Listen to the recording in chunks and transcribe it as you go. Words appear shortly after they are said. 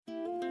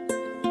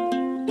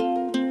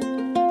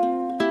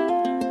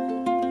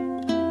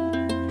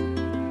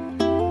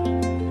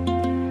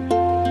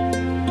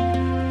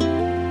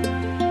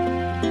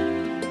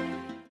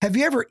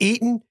you ever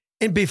eaten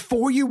and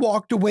before you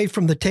walked away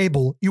from the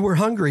table, you were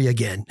hungry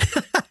again?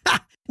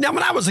 Now,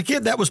 when I was a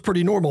kid, that was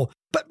pretty normal.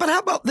 But how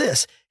about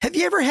this? Have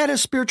you ever had a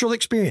spiritual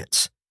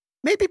experience?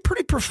 Maybe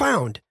pretty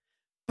profound,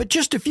 but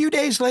just a few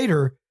days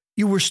later,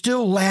 you were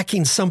still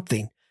lacking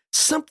something.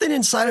 Something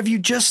inside of you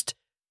just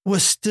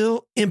was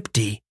still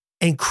empty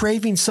and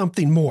craving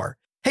something more.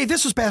 Hey,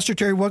 this is Pastor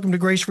Terry. Welcome to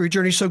Grace for Your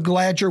Journey. So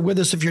glad you're with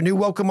us. If you're new,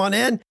 welcome on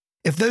in.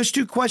 If those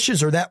two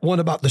questions or that one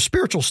about the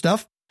spiritual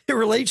stuff, it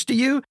relates to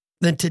you,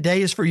 then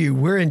today is for you.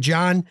 We're in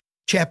John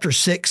chapter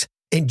 6,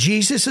 and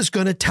Jesus is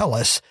going to tell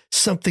us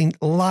something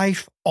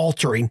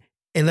life-altering.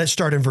 And let's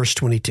start in verse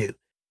 22.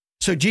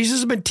 So Jesus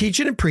has been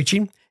teaching and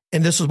preaching,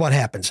 and this is what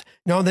happens.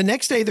 Now, on the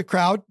next day, the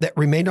crowd that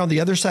remained on the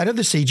other side of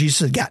the sea, Jesus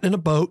had gotten in a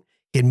boat.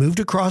 He had moved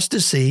across the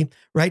sea,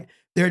 right?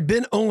 There had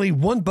been only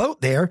one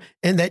boat there,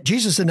 and that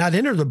Jesus had not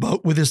entered the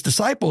boat with his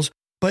disciples,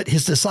 but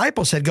his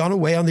disciples had gone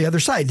away on the other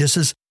side. This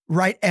is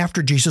right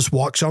after Jesus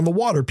walks on the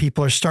water.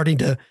 People are starting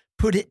to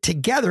put it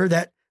together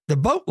that the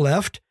boat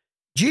left.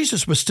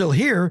 Jesus was still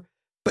here,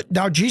 but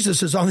now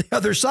Jesus is on the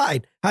other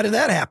side. How did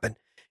that happen?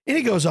 And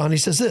he goes on, he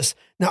says this,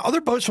 now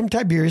other boats from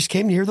Tiberias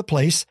came near the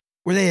place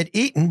where they had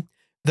eaten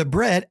the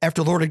bread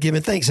after the Lord had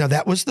given thanks. Now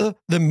that was the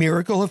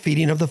miracle of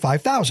feeding of the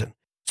 5,000.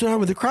 So now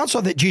when the crowd saw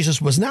that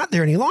Jesus was not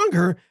there any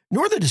longer,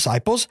 nor the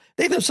disciples,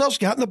 they themselves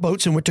got in the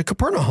boats and went to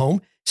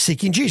Capernaum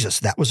seeking Jesus.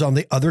 That was on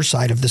the other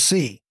side of the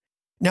sea.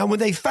 Now when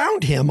they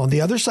found him on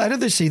the other side of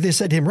the sea, they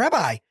said to him,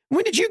 Rabbi,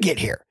 when did you get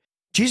here?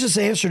 Jesus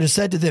answered and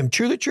said to them,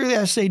 truly, truly,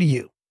 I say to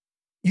you,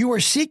 you are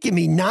seeking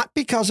me not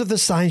because of the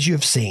signs you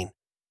have seen,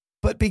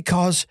 but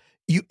because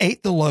you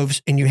ate the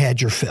loaves and you had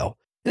your fill.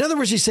 In other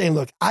words, he's saying,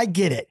 look, I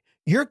get it.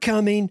 You're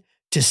coming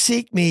to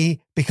seek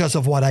me because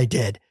of what I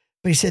did.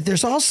 But he said,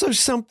 there's also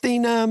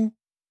something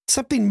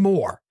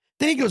more.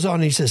 Then he goes on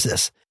and he says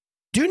this,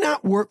 do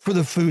not work for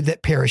the food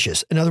that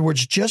perishes. In other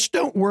words, just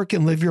don't work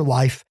and live your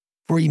life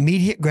for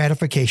immediate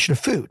gratification of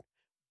food,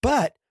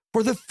 but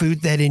for the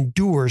food that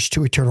endures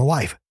to eternal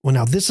life. Well,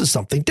 now this is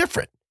something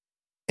different.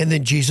 And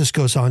then Jesus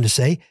goes on to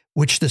say,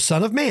 which the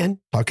Son of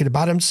Man, talking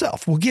about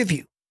himself, will give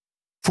you.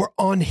 For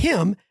on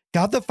him,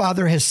 God the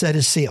Father has set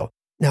his seal.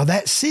 Now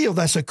that seal,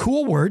 that's a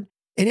cool word.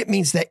 And it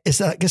means that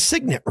it's like a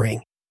signet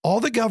ring. All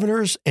the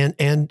governors and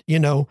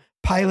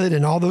Pilate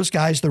and all those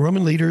guys, the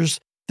Roman leaders,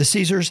 the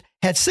Caesars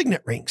had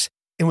signet rings.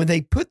 And when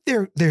they put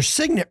their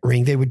signet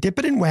ring, they would dip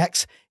it in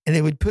wax and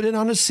they would put it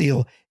on a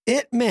seal.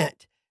 It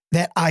meant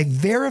that I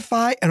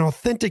verify and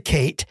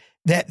authenticate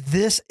that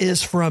this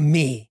is from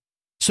me.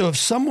 So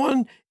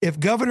if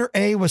Governor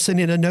A was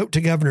sending a note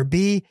to Governor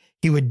B,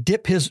 he would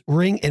dip his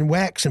ring in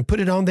wax and put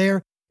it on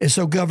there. And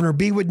so Governor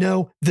B would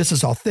know this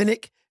is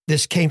authentic.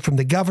 This came from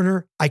the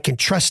governor. I can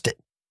trust it.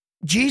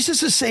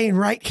 Jesus is saying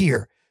right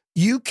here,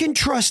 you can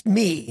trust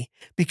me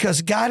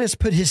because God has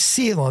put his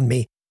seal on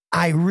me.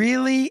 I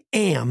really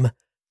am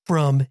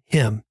from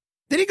him.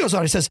 Then he goes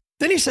on, he says,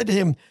 then he said to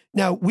him,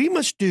 now we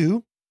must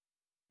do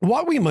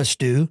what we must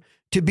do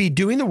to be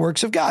doing the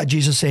works of God.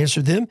 Jesus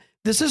answered them,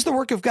 this is the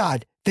work of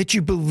God, that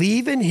you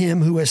believe in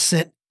him who has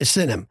sent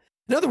him.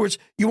 In other words,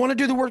 you want to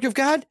do the work of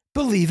God?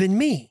 Believe in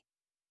me.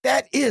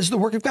 That is the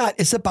work of God.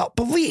 It's about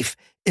belief.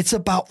 It's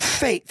about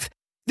faith.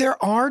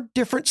 There are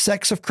different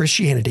sects of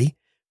Christianity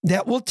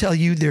that will tell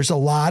you there's a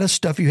lot of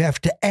stuff you have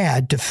to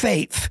add to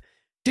faith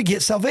to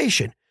get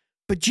salvation.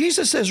 But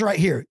Jesus says right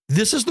here,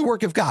 this is the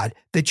work of God,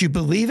 that you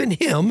believe in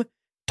him,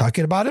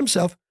 talking about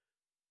himself,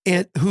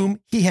 and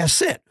whom he has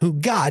sent, who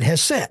God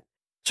has sent.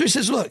 So he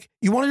says, look,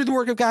 you want to do the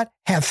work of God?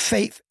 Have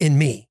faith in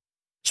me.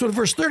 So in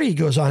verse 30, he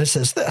goes on and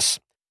says this.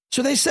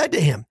 So they said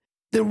to him,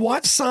 then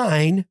what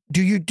sign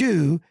do you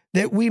do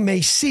that we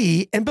may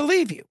see and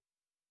believe you?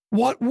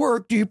 What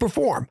work do you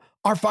perform?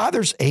 Our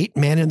fathers ate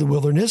manna in the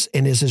wilderness,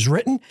 and as is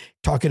written,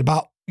 talking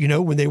about,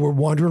 when they were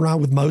wandering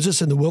around with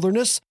Moses in the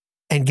wilderness,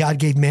 and God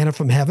gave manna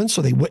from heaven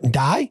so they wouldn't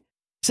die.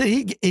 So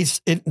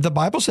the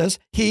Bible says,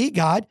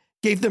 God,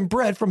 gave them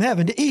bread from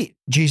heaven to eat.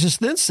 Jesus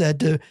then said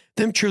to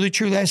them, truly,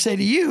 truly, I say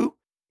to you,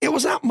 it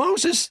was not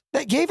Moses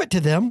that gave it to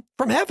them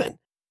from heaven,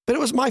 but it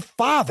was my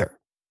Father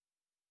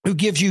who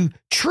gives you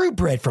true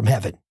bread from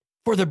heaven.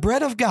 For the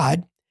bread of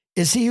God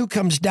is he who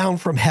comes down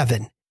from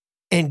heaven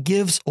and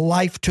gives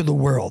life to the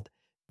world.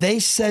 They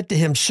said to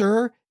him,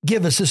 sir,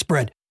 give us this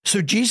bread.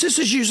 So Jesus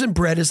is using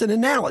bread as an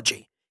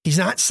analogy. He's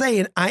not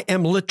saying I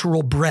am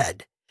literal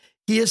bread.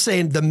 He is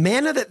saying the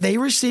manna that they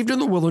received in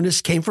the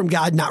wilderness came from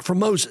God, not from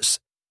Moses.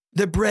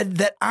 The bread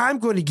that I'm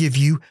going to give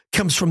you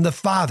comes from the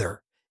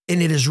Father,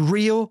 and it is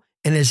real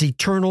and is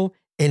eternal,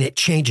 and it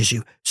changes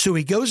you. So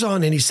he goes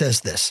on and he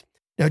says this.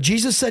 Now,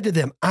 Jesus said to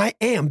them, I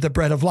am the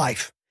bread of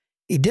life.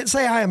 He didn't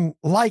say I am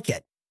like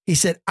it. He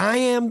said, I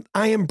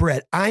am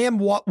bread. I am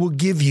what will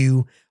give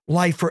you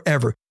life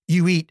forever.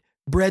 You eat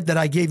bread that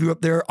I gave you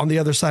up there on the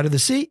other side of the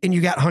sea, and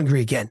you got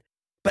hungry again.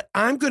 But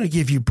I'm going to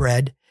give you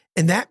bread,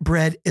 and that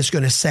bread is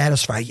going to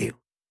satisfy you.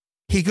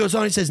 He goes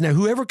on and says, now,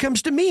 whoever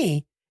comes to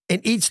me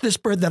and eats this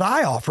bread that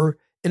I offer,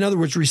 in other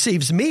words,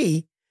 receives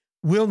me,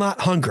 will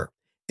not hunger.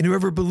 And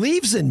whoever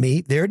believes in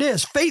me, there it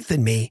is, faith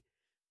in me,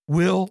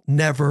 will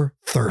never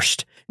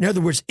thirst. In other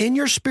words, in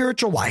your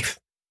spiritual life,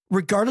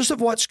 regardless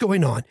of what's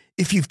going on,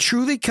 if you've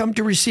truly come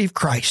to receive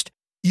Christ,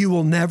 you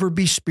will never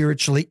be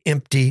spiritually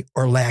empty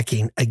or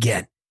lacking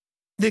again.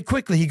 Then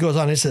quickly he goes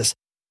on and says,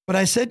 but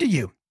I said to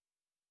you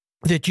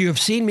that you have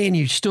seen me and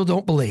you still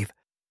don't believe.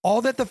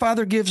 All that the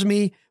Father gives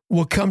me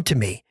will come to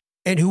me,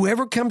 and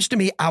whoever comes to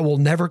me, I will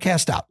never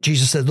cast out.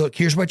 Jesus said, look,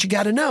 here's what you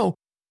got to know.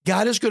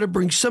 God is going to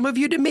bring some of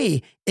you to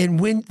me, and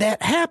when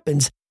that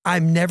happens,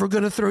 I'm never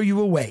going to throw you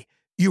away.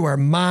 You are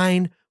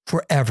mine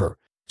forever.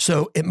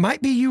 So it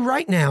might be you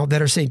right now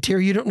that are saying,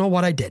 Terry, you don't know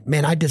what I did.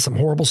 Man, I did some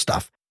horrible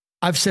stuff.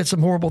 I've said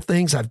some horrible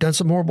things. I've done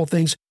some horrible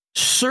things.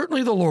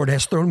 Certainly the Lord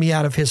has thrown me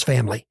out of his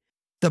family.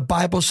 The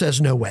Bible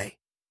says no way.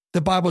 The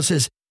Bible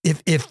says,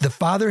 if the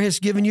Father has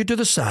given you to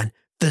the Son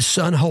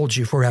holds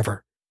you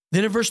forever.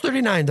 Then in verse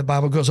 39, the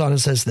Bible goes on and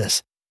says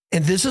this,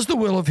 and this is the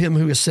will of him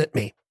who has sent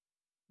me,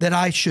 that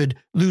I should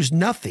lose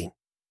nothing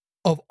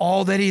of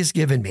all that he has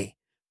given me,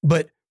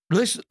 but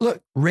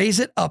look, raise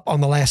it up on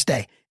the last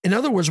day. In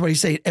other words, what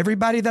he's saying,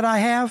 everybody that I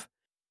have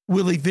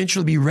will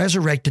eventually be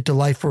resurrected to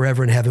life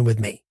forever in heaven with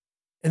me.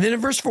 And then in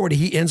verse 40,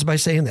 he ends by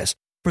saying this,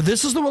 for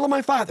this is the will of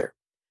my Father,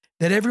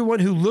 that everyone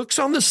who looks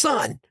on the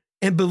Son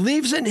and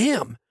believes in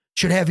him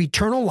should have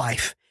eternal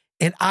life,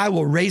 and I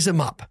will raise him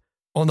up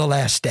on the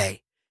last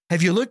day.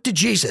 Have you looked to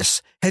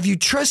Jesus? Have you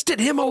trusted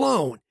him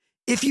alone?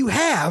 If you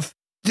have,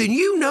 then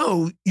you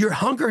know your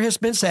hunger has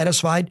been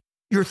satisfied,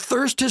 your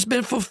thirst has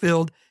been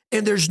fulfilled,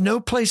 and there's no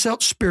place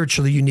else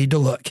spiritually you need to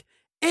look.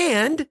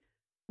 And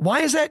why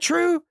is that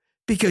true?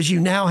 Because you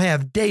now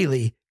have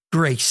daily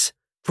grace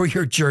for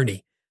your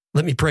journey.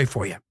 Let me pray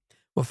for you.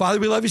 Well, Father,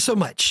 we love you so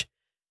much.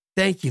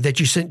 Thank you that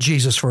you sent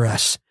Jesus for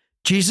us.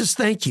 Jesus,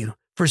 thank you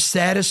for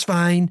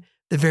satisfying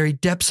the very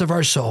depths of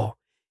our soul.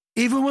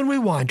 Even when we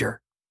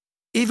wander,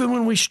 even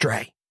when we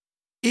stray,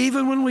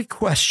 even when we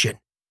question,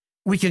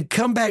 we can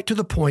come back to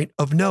the point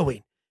of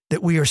knowing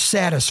that we are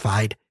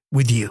satisfied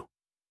with you.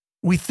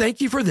 We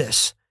thank you for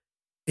this.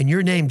 In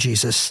your name,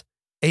 Jesus,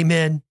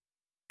 amen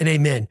and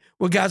amen.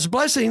 Well, God's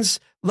blessings.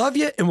 Love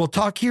you, and we'll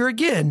talk here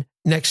again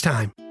next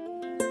time.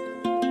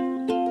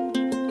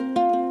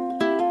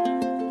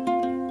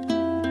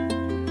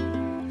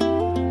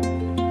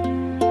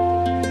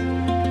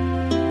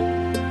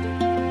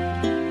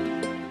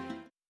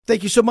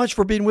 Thank you so much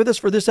for being with us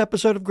for this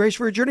episode of Grace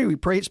for a Journey. We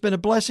pray it's been a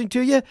blessing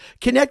to you.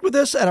 Connect with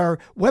us at our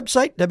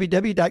website,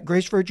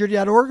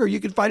 www.graceforourjourney.org, or you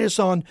can find us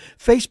on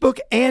Facebook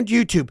and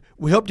YouTube.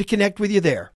 We hope to connect with you there.